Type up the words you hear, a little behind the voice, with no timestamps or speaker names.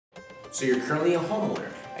So you're currently a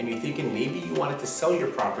homeowner and you're thinking maybe you wanted to sell your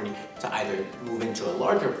property to either move into a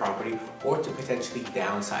larger property or to potentially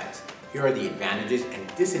downsize. Here are the advantages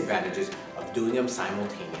and disadvantages of doing them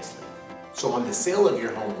simultaneously. So on the sale of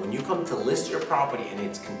your home, when you come to list your property and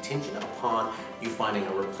it's contingent upon you finding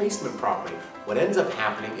a replacement property, what ends up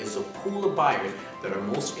happening is the pool of buyers that are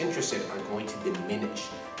most interested are going to diminish.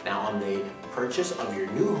 Now on the purchase of your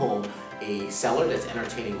new home, a seller that's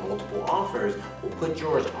entertaining multiple offers will put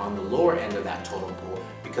yours on the lower end of that totem pole,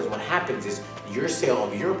 because what happens is your sale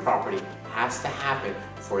of your property has to happen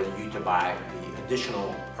for you to buy the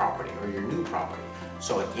additional property or your new property.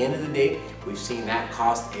 So at the end of the day, we've seen that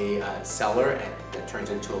cost a seller that turns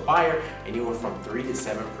into a buyer anywhere from 3 to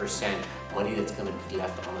 7% money that's going to be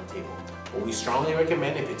left on the table. What we strongly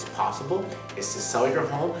recommend, if it's possible, is to sell your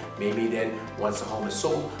home. Maybe then once the home is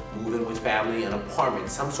sold, move in with family, an apartment,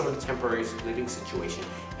 some sort of temporary living situation,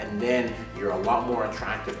 and then you're a lot more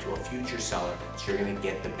attractive to a future seller, so you're going to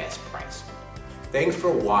get the best price. Thanks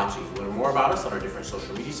for watching. Learn more about us on our different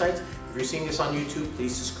social media sites. If you're seeing this on YouTube,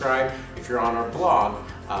 please subscribe. If you're on our blog,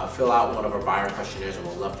 fill out one of our buyer questionnaires and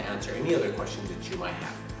we'll love to answer any other questions that you might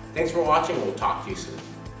have. Thanks for watching. We'll talk to you soon.